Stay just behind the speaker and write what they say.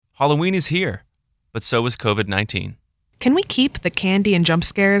Halloween is here, but so is COVID-19. Can we keep the candy and jump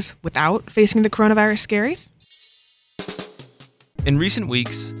scares without facing the coronavirus scaries? In recent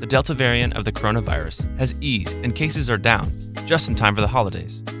weeks, the Delta variant of the coronavirus has eased and cases are down, just in time for the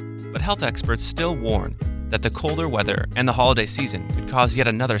holidays. But health experts still warn that the colder weather and the holiday season could cause yet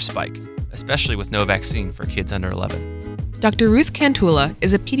another spike, especially with no vaccine for kids under 11. Dr. Ruth Cantula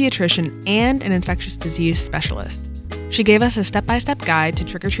is a pediatrician and an infectious disease specialist. She gave us a step-by-step guide to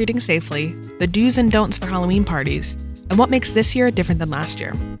trick-or-treating safely, the do's and don'ts for Halloween parties, and what makes this year different than last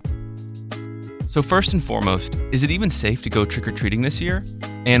year. So first and foremost, is it even safe to go trick-or-treating this year?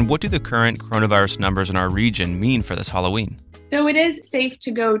 And what do the current coronavirus numbers in our region mean for this Halloween? So it is safe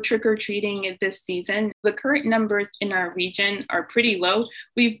to go trick-or-treating this season. The current numbers in our region are pretty low.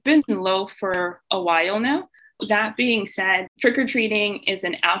 We've been low for a while now. That being said, trick-or-treating is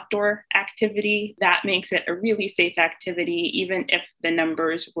an outdoor activity. That makes it a really safe activity, even if the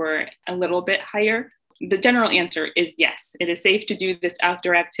numbers were a little bit higher. The general answer is yes, it is safe to do this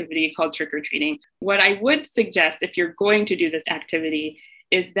outdoor activity called trick-or-treating. What I would suggest if you're going to do this activity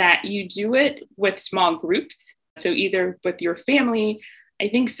is that you do it with small groups. So either with your family, I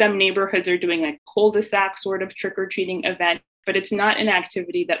think some neighborhoods are doing like cul-de-sac sort of trick-or-treating event, but it's not an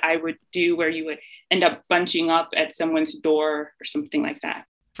activity that I would do where you would end up bunching up at someone's door or something like that.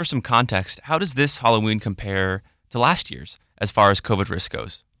 For some context, how does this Halloween compare to last year's as far as COVID risk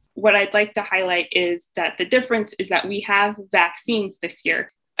goes? What I'd like to highlight is that the difference is that we have vaccines this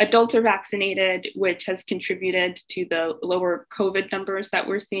year. Adults are vaccinated, which has contributed to the lower COVID numbers that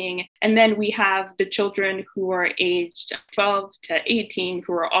we're seeing. And then we have the children who are aged 12 to 18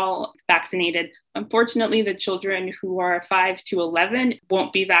 who are all vaccinated. Unfortunately, the children who are 5 to 11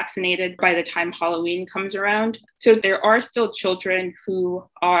 won't be vaccinated by the time Halloween comes around. So there are still children who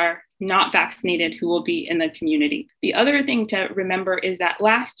are not vaccinated who will be in the community. The other thing to remember is that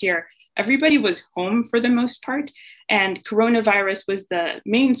last year, everybody was home for the most part, and coronavirus was the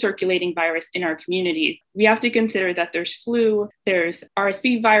main circulating virus in our community. We have to consider that there's flu, there's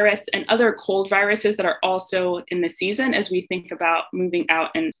RSV virus, and other cold viruses that are also in the season as we think about moving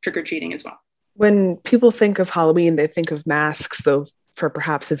out and trick-or-treating as well. When people think of Halloween, they think of masks, though for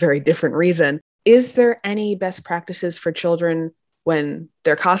perhaps a very different reason. Is there any best practices for children when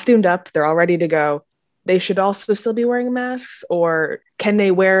they're costumed up, they're all ready to go? They should also still be wearing masks, or can they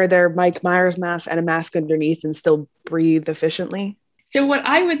wear their Mike Myers mask and a mask underneath and still breathe efficiently? So what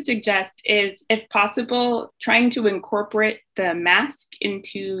I would suggest is, if possible, trying to incorporate the mask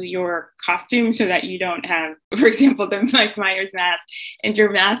into your costume so that you don't have, for example, the Mike Myers mask and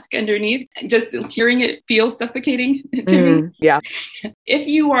your mask underneath. Just hearing it feels suffocating to me. Yeah. If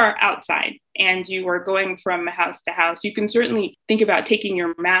you are outside and you are going from house to house, you can certainly think about taking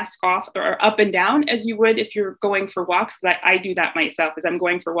your mask off or up and down as you would if you're going for walks. I do that myself as I'm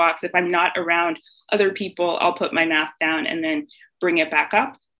going for walks. If I'm not around other people, I'll put my mask down and then bring it back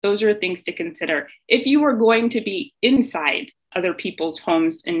up. Those are things to consider. If you are going to be inside other people's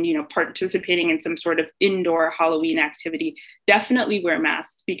homes and, participating in some sort of indoor Halloween activity, definitely wear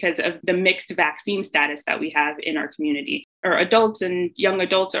masks because of the mixed vaccine status that we have in our community. Our adults and young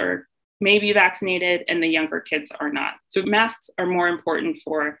adults are maybe vaccinated and the younger kids are not. So masks are more important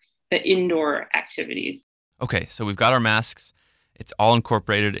for the indoor activities. Okay, so we've got our masks. It's all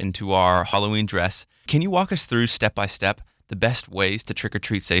incorporated into our Halloween dress. Can you walk us through step by step the best ways to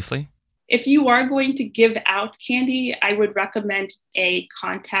trick-or-treat safely? If you are going to give out candy, I would recommend a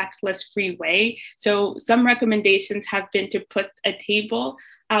contactless free way. So some recommendations have been to put a table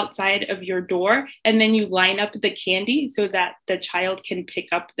outside of your door, and then you line up the candy so that the child can pick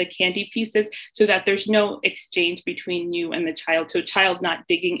up the candy pieces so that there's no exchange between you and the child. So child not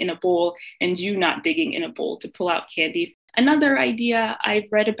digging in a bowl and you not digging in a bowl to pull out candy. Another idea I've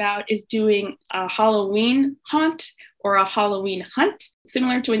read about is doing a Halloween haunt or a Halloween hunt,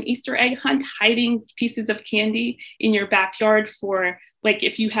 similar to an Easter egg hunt, hiding pieces of candy in your backyard for, like,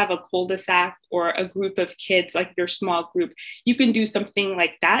 if you have a cul-de-sac or a group of kids, like your small group, you can do something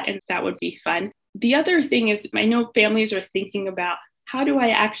like that, and that would be fun. The other thing is, I know families are thinking about, how do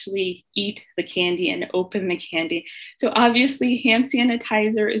I actually eat the candy and open the candy? So obviously hand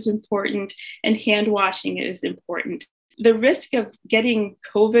sanitizer is important and hand washing is important. The risk of getting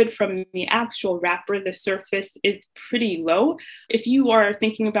COVID from the actual wrapper, the surface, is pretty low. If you are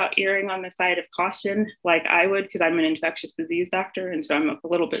thinking about erring on the side of caution, like I would, because I'm an infectious disease doctor, and so I'm a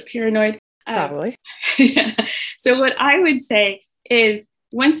little bit paranoid. Probably. Yeah. So what I would say is,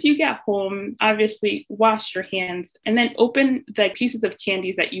 once you get home, obviously wash your hands and then open the pieces of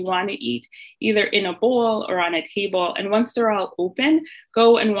candies that you want to eat, either in a bowl or on a table. And once they're all open,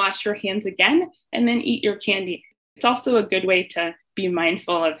 go and wash your hands again and then eat your candy. It's also a good way to be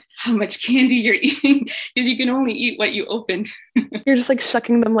mindful of how much candy you're eating because you can only eat what you opened. You're just like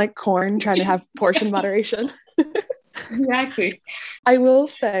shucking them like corn, trying to have portion moderation. Exactly. I will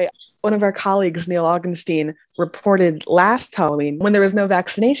say, one of our colleagues, Neil Augenstein, reported last Halloween, when there was no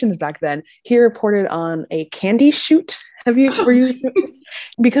vaccinations back then, he reported on a candy shoot. Were you?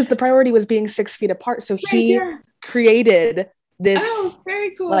 Because the priority was being 6 feet apart. So he created this. Oh,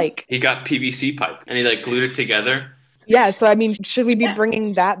 very cool. Like, he got PVC pipe and he like glued it together. Yeah. So, I mean, should we be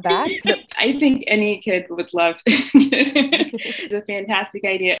bringing that back? I think any kid would love it. It's a fantastic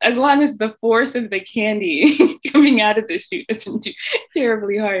idea. As long as the force of the candy coming out of the chute isn't too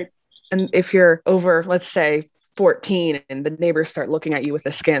terribly hard. And if you're over, let's say, 14 and the neighbors start looking at you with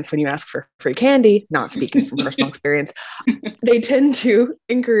askance when you ask for free candy, not speaking from personal experience, they tend to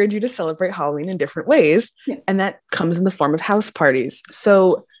encourage you to celebrate Halloween in different ways. Yeah. And that comes in the form of house parties.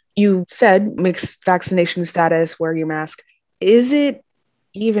 So you said mixed vaccination status, wear your mask. Is it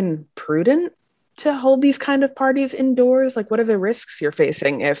even prudent to hold these kind of parties indoors? Like, what are the risks you're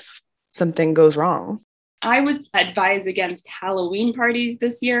facing if something goes wrong? I would advise against Halloween parties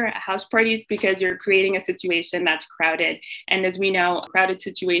this year, house parties, because you're creating a situation that's crowded. And as we know, crowded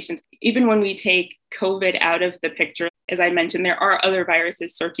situations, even when we take COVID out of the picture, as I mentioned, there are other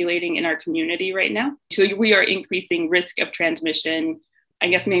viruses circulating in our community right now. So we are increasing risk of transmission. I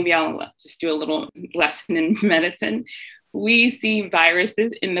guess maybe I'll just do a little lesson in medicine. We see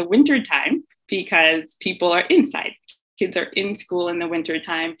viruses in the wintertime because people are inside. Kids are in school in the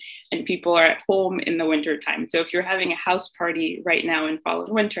wintertime and people are at home in the wintertime. So if you're having a house party right now in fall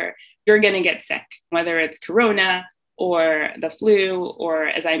and winter, you're going to get sick, whether it's corona or the flu, or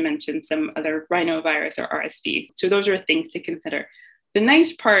as I mentioned, some other rhinovirus or RSV. So those are things to consider. The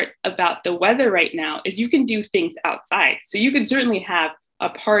nice part about the weather right now is you can do things outside. So you can certainly have a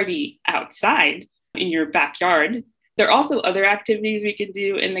party outside in your backyard. There are also other activities we can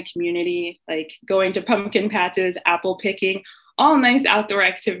do in the community, like going to pumpkin patches, apple picking, all nice outdoor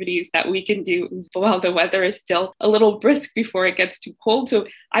activities that we can do while the weather is still a little brisk before it gets too cold. So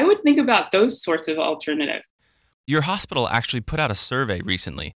I would think about those sorts of alternatives. Your hospital actually put out a survey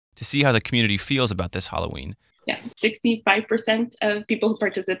recently to see how the community feels about this Halloween. Yeah, 65% of people who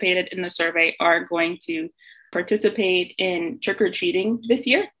participated in the survey are going to participate in trick-or-treating this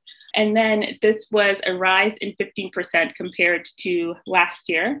year. And then this was a rise in 15% compared to last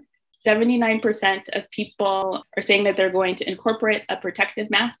year. 79% of people are saying that they're going to incorporate a protective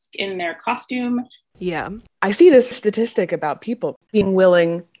mask in their costume. Yeah. I see this statistic about people being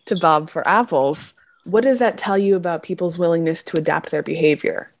willing to bob for apples. What does that tell you about people's willingness to adapt their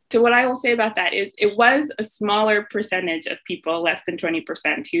behavior? So what I will say about that is it was a smaller percentage of people, less than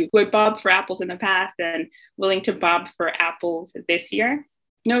 20%, who would bob for apples in the past and willing to bob for apples this year.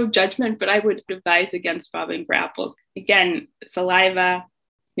 No judgment, but I would advise against bobbing for apples. Again, saliva,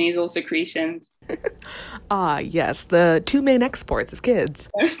 nasal secretions. Yes, the two main exports of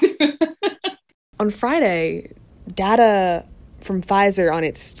kids. On Friday, data from Pfizer on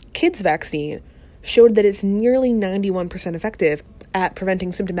its kids vaccine showed that it's nearly 91% effective at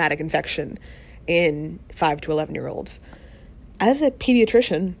preventing symptomatic infection in 5 to 11-year-olds. As a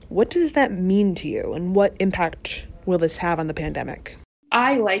pediatrician, what does that mean to you, and what impact will this have on the pandemic?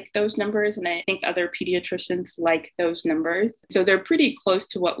 I like those numbers, and I think other pediatricians like those numbers. So they're pretty close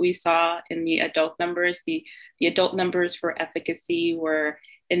to what we saw in the adult numbers. The adult numbers for efficacy were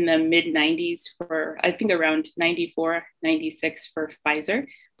in the mid-90s for, I think, around 94, 96 for Pfizer.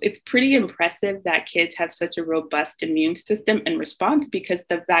 It's pretty impressive that kids have such a robust immune system and response, because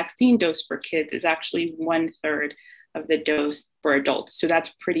the vaccine dose for kids is actually 1/3 of the dose for adults. So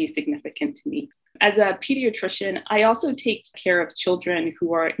that's pretty significant to me. As a pediatrician, I also take care of children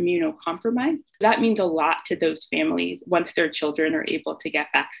who are immunocompromised. That means a lot to those families once their children are able to get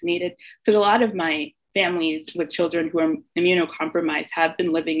vaccinated, because a lot of my families with children who are immunocompromised have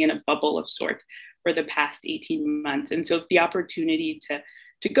been living in a bubble of sorts for the past 18 months. And so the opportunity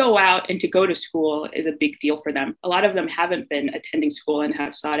to go out and to go to school is a big deal for them. A lot of them haven't been attending school and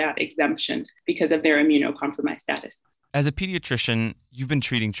have sought out exemptions because of their immunocompromised status. As a pediatrician, you've been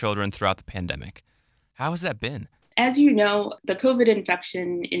treating children throughout the pandemic. How has that been? As you know, the COVID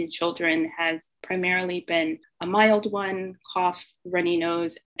infection in children has primarily been a mild one, cough, runny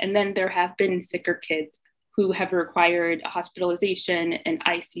nose, and then there have been sicker kids who have required hospitalization and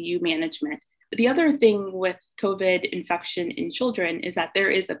ICU management. The other thing with COVID infection in children is that there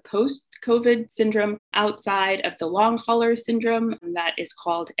is a post-COVID syndrome outside of the long hauler syndrome that is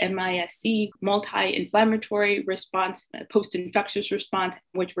called MIS-C, multi-inflammatory response, post-infectious response,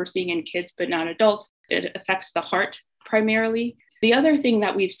 which we're seeing in kids but not adults. It affects the heart primarily. The other thing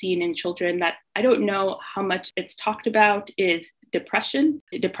that we've seen in children that I don't know how much it's talked about is depression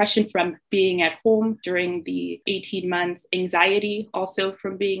from being at home during the 18 months, anxiety also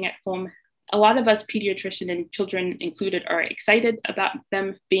from being at home. A lot of us, pediatrician and children included, are excited about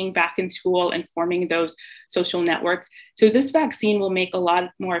them being back in school and forming those social networks. So this vaccine will make a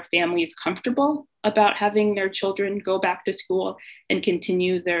lot more families comfortable about having their children go back to school and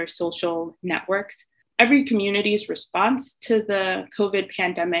continue their social networks. Every community's response to the COVID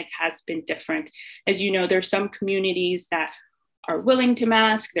pandemic has been different. As you know, there's some communities that are willing to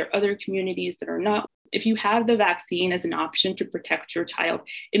mask. There are other communities that are not. If you have the vaccine as an option to protect your child,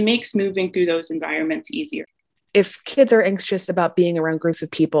 it makes moving through those environments easier. If kids are anxious about being around groups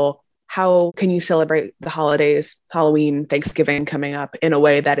of people, how can you celebrate the holidays, Halloween, Thanksgiving coming up in a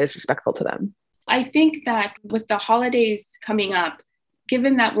way that is respectful to them? I think that with the holidays coming up,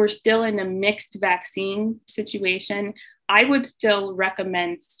 given that we're still in a mixed vaccine situation, I would still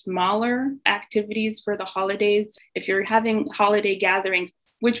recommend smaller activities for the holidays. If you're having holiday gatherings,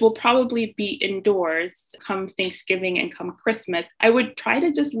 which will probably be indoors come Thanksgiving and come Christmas, I would try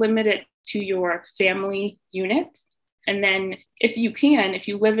to just limit it to your family unit. And then if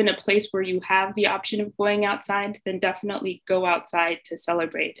you live in a place where you have the option of going outside, then definitely go outside to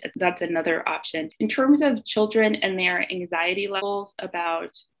celebrate. That's another option. In terms of children and their anxiety levels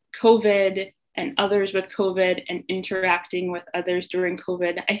about COVID and others with COVID and interacting with others during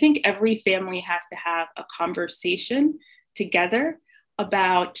COVID, I think every family has to have a conversation together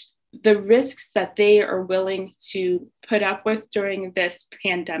about the risks that they are willing to put up with during this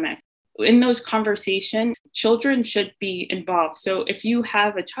pandemic. In those conversations, children should be involved. So if you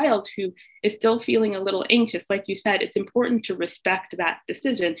have a child who is still feeling a little anxious, like you said, it's important to respect that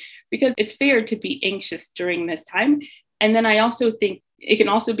decision because it's fair to be anxious during this time. And then I also think it can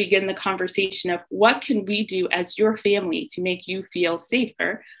also begin the conversation of what can we do as your family to make you feel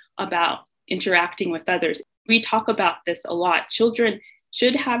safer about interacting with others. We talk about this a lot. Children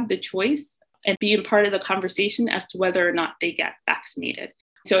should have the choice and be a part of the conversation as to whether or not they get vaccinated.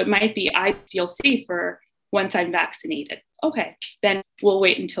 So it might be, I feel safer once I'm vaccinated. Okay, then we'll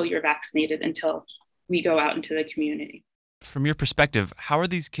wait until you're vaccinated until we go out into the community. From your perspective, how are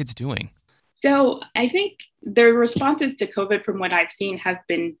these kids doing? So I think their responses to COVID from what I've seen have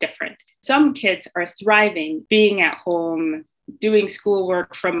been different. Some kids are thriving, being at home, doing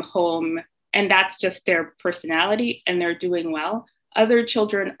schoolwork from home, and that's just their personality and they're doing well. Other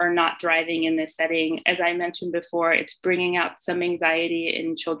children are not thriving in this setting. As I mentioned before, it's bringing out some anxiety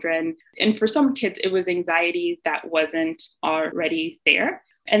in children. And for some kids, it was anxiety that wasn't already there.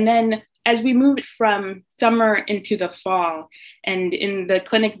 And then as we moved from summer into the fall, and in the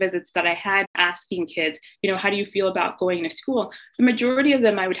clinic visits that I had asking kids, how do you feel about going to school? The majority of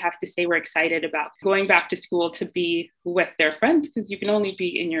them, I would have to say, were excited about going back to school to be with their friends, because you can only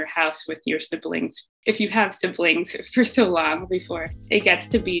be in your house with your siblings if you have siblings for so long before it gets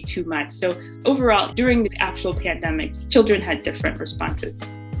to be too much. So overall, during the actual pandemic, children had different responses.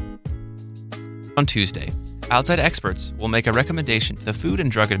 On Tuesday, outside experts will make a recommendation to the Food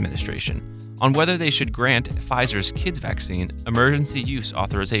and Drug Administration on whether they should grant Pfizer's kids vaccine emergency use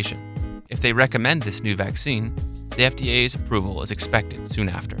authorization. If they recommend this new vaccine, the FDA's approval is expected soon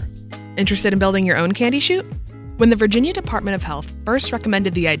after. Interested in building your own candy chute? When the Virginia Department of Health first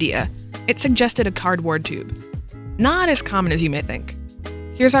recommended the idea, it suggested a cardboard tube. Not as common as you may think.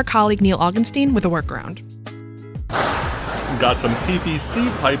 Here's our colleague Neil Augenstein with a workaround. Got some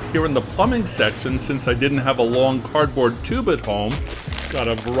PVC pipe here in the plumbing section since I didn't have a long cardboard tube at home. Got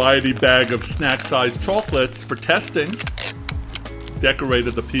a variety bag of snack-sized chocolates for testing.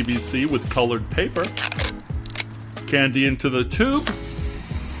 Decorated the PVC with colored paper. Candy into the tube.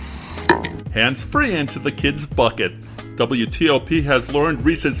 Hands-free into the kid's bucket. WTOP has learned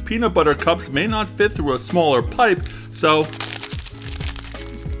Reese's peanut butter cups may not fit through a smaller pipe, so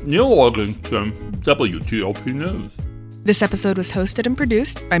Neil Augenstein, WTOP News. This episode was hosted and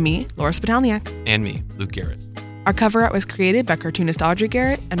produced by me, Laura Spitalniak. And me, Luke Garrett. Our cover art was created by cartoonist Audrey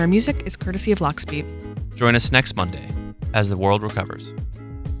Garrett, and our music is courtesy of Lockspeed. Join us next Monday as the world recovers.